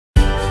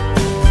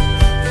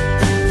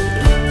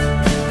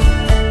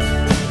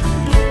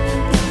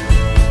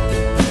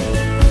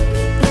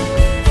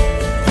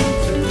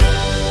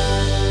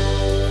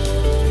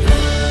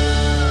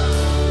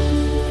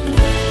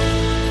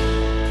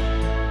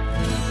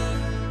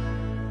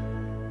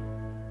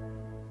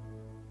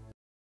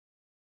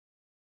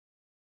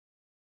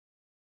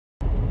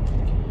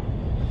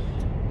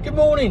Good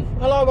morning.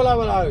 Hello,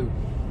 hello, hello.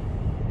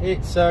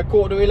 It's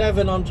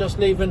 11:15. I'm just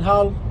leaving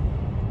Hull.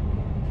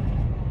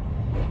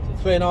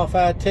 It's a 3.5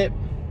 hour tip.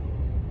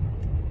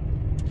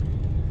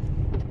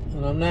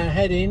 And I'm now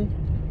heading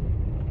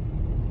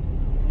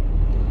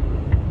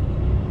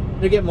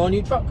to get my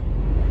new truck.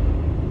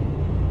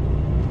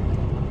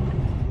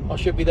 I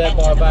should be there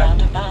by about...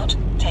 roundabout,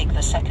 take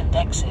the second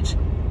exit.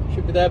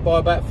 Should be there by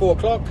about 4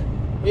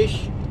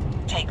 o'clock-ish.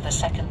 Take the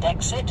second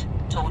exit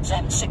towards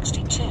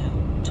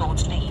M62,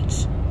 towards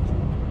Leeds.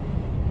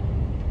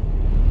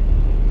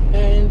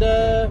 And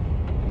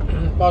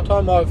by the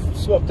time I've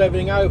swapped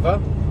everything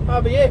over,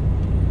 that'll be it.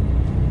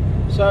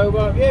 So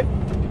yeah,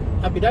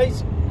 happy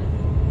days.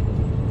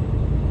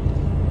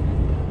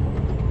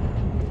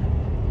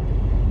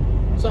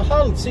 So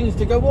Hull seems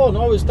to go on.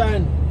 I was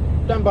down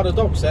by the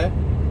docks there,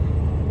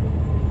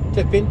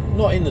 tipping,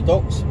 not in the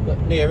docks, but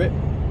near it.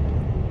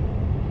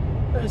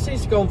 And it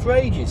seems to go on for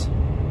ages.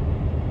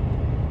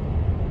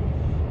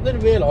 I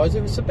didn't realise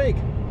it was so big.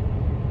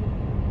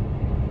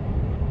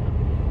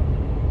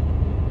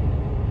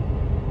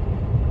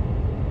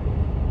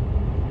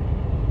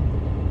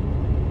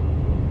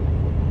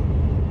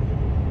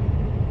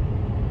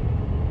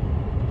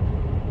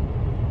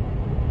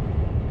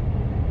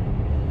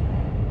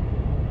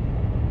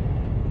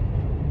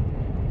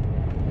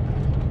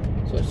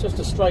 So it's just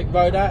a straight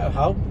road out of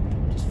Hull.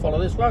 Just follow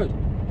this road,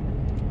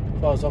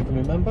 as far as I can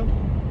remember.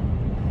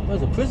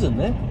 There's a prison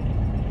there.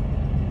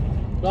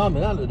 Blimey,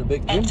 that looked a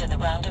bit grim. Enter the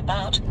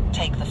roundabout,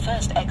 take the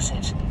first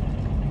exit.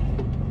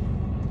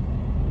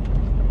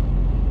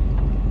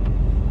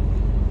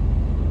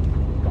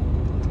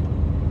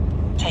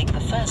 Take the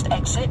first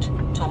exit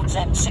towards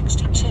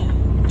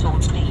M62,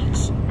 towards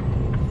Leeds.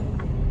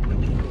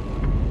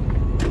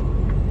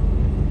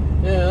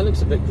 Yeah, it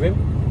looks a bit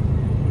grim.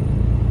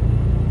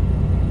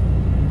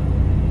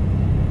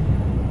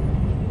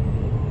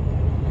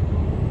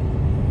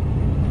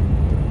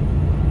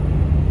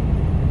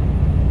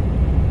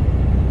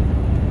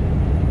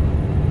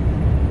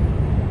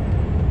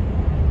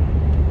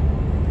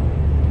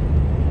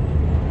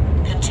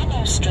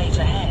 Straight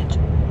ahead.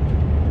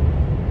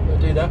 We'll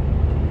do that.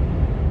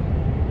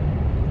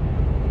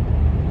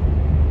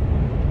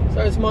 So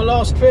it's my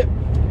last trip.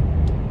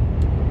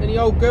 Any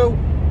old girl.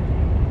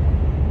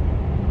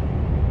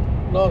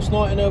 Last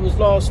night, and it was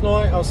last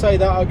night. I'll say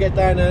that. I'll get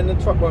down there and the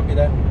truck won't be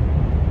there.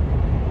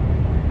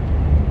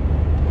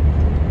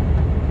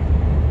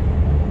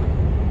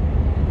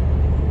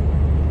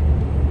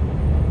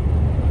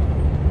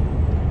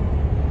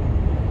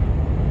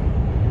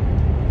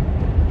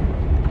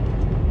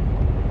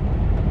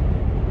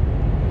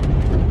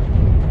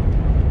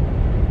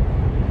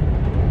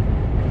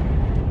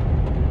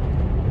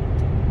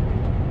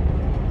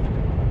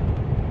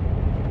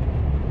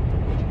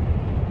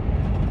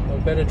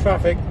 Bit of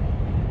traffic.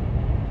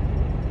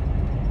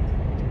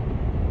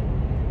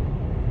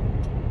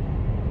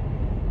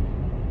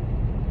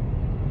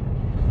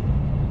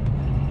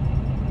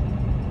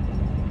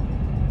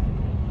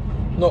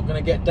 Not going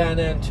to get down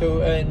there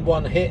until in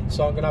one hit,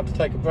 so I'm going to have to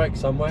take a break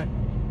somewhere.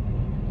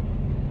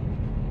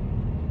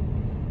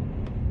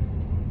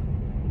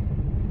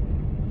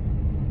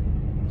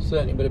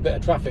 Certainly with a bit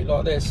of traffic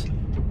like this,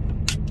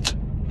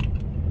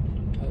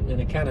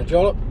 opening a can of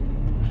jollop.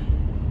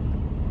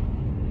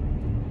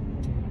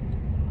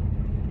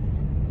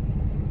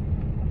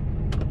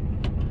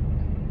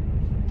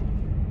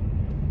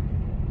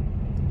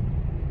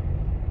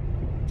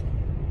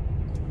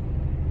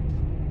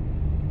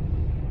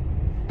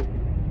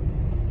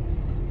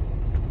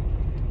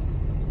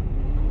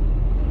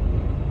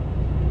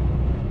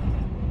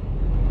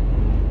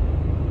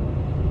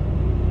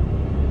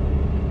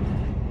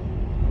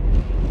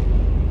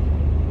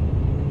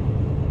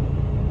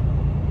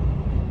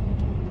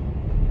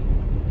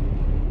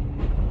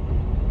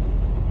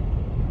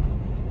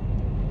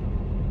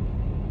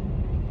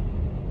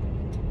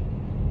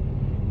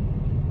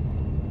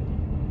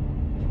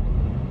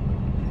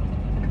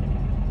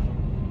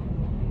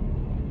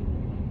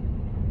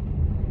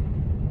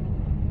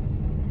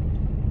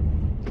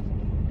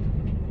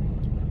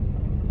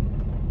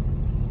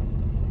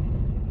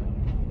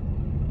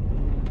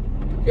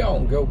 Get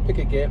on, girl, pick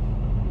a gear.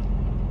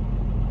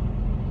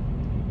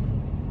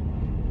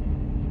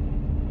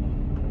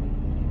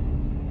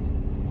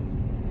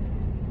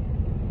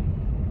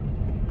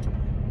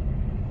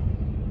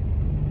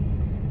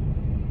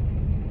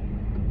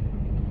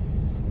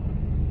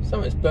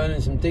 Something's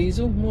burning some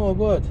diesel. My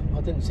word,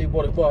 I didn't see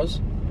what it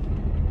was.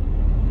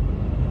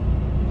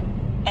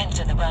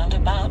 Enter the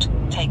roundabout,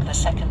 take the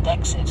second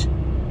exit.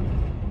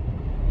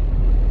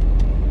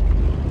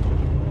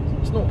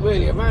 It's not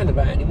really a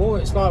roundabout anymore.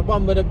 It's like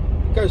one where it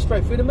goes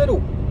straight through the middle.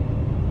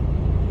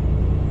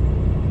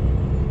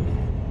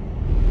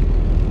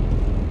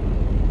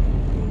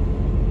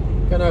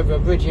 Going over a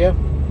bridge here.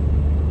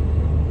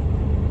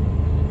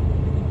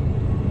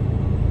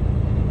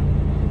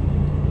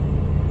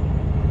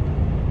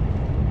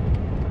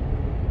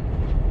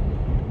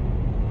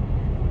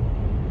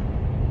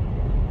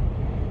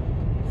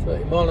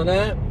 .30 miles an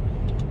hour.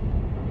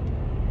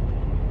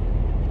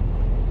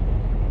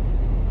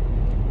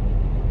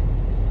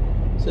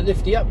 the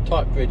lifty up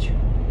type bridge.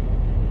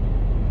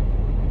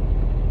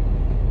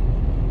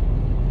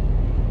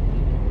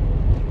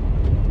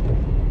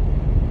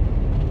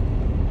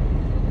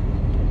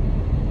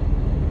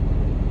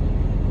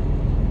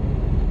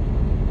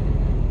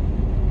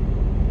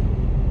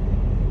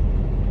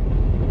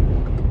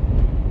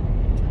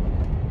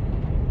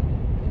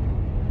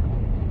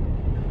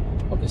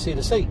 I can see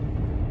the sea,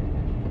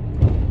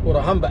 or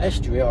the Humber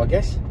estuary, I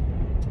guess.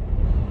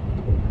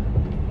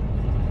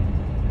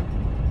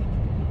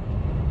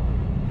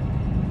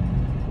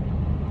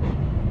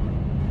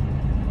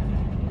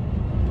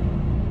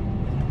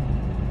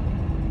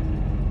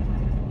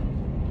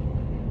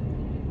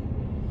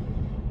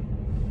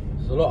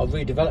 There's a lot of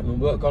redevelopment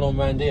work going on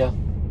around here.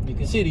 You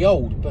can see the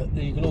old, but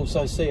you can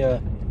also see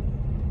a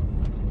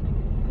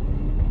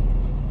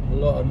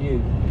lot of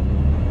new.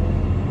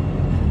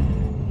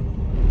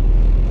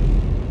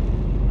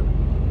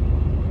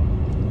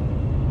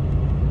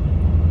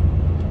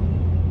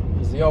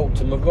 There's the old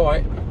to my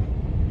right.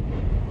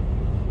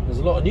 There's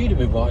a lot of new to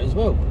my right as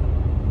well.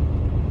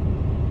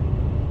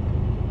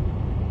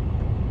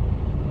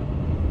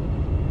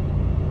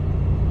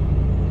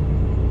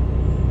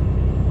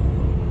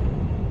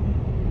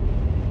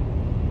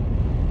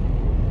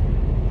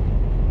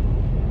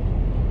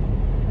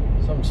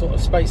 Some sort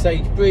of space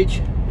age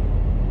bridge.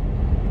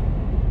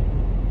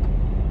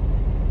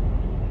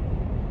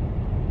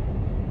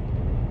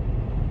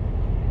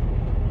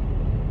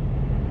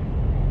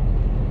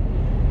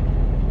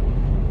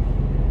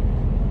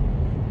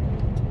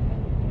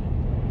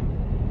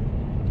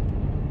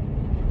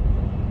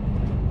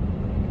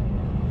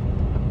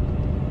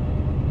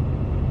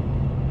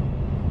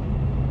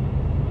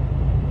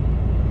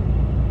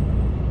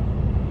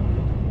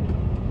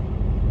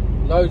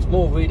 Loads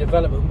more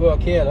redevelopment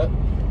work here, look.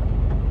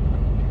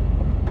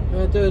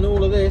 They're doing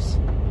all of this.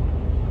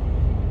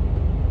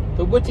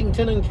 The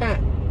Whittington and Cat.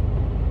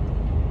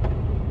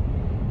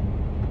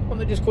 Why don't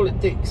they just call it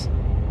Dick's?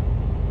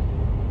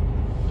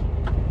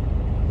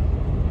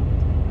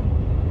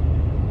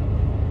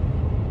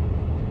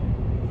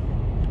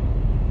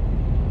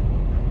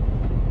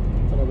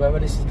 Don't know whether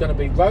this is going to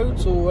be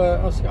roads or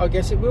I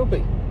guess it will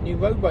be. New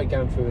roadway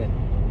going through here.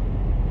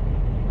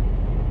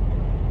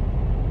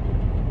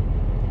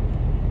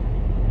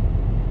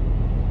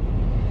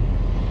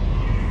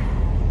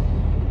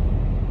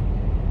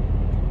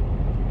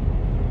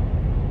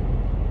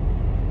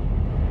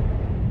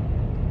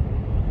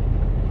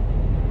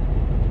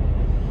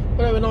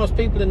 There were nice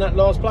people in that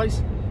last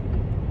place.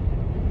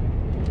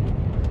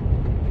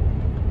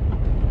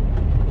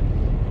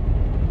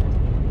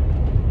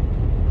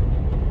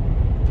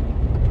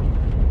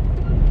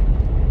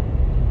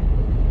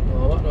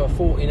 Oh, I'm up to a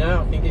 40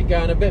 now, I can get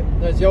going a bit.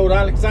 There's the old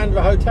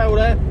Alexandra Hotel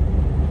there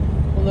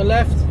on the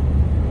left.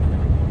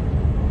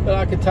 But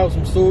I could tell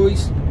some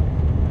stories.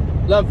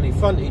 Lovely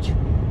frontage.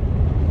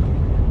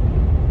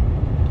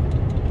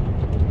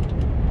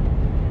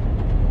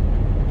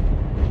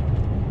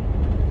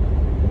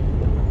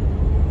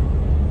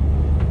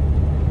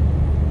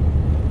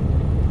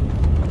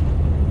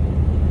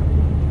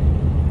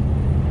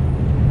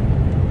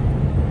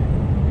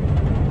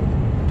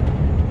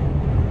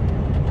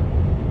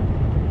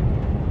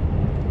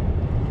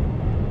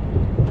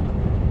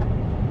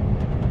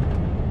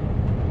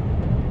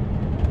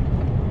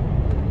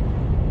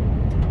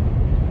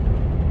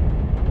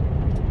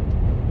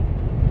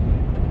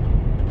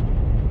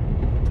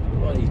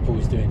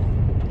 Doing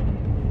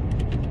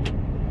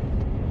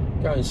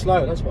going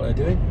slow, that's what they're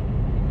doing.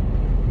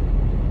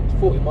 It's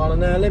 40 mile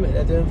an hour limit,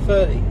 they're doing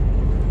 30.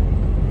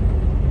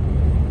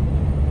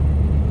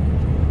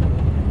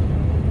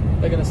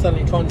 They're going to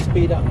suddenly try and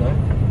speed up now.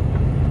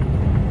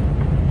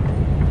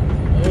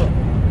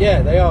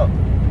 Yeah, they are.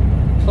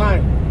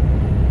 Clang.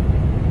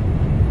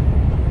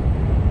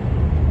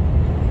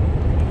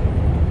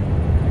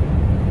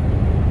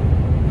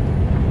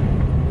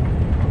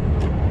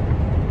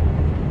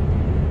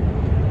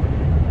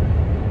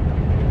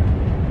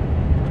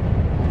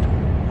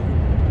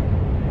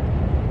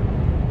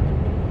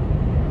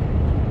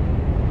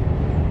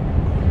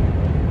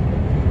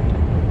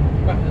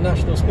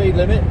 National speed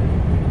limit.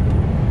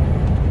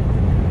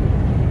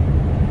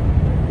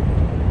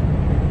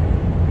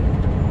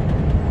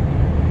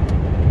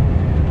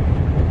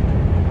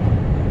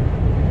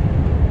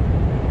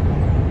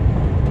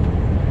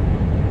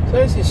 So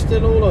this is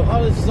still all of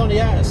Hull. This is on the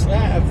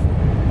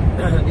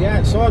the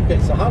outside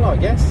bits of Hull, I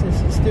guess.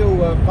 This is still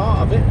part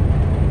of it.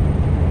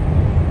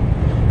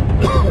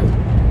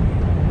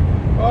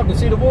 Oh, I can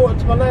see the water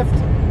to my left.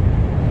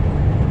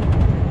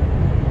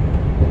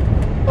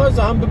 Oh, there's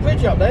the Humber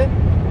Bridge up there.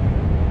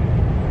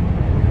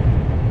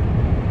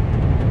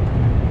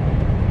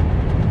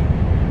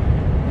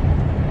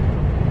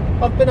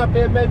 I've been up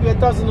here maybe a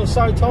dozen or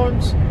so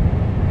times,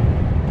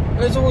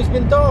 and it's always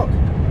been dark.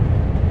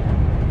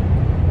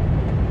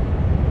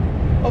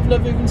 I've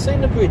never even seen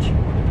the bridge.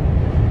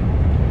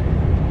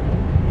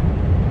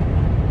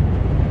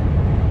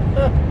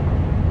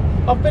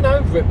 I've been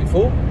over it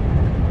before.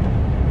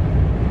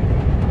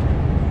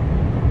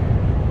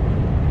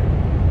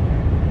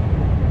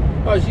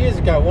 guys years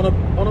ago on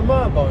a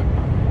motorboat.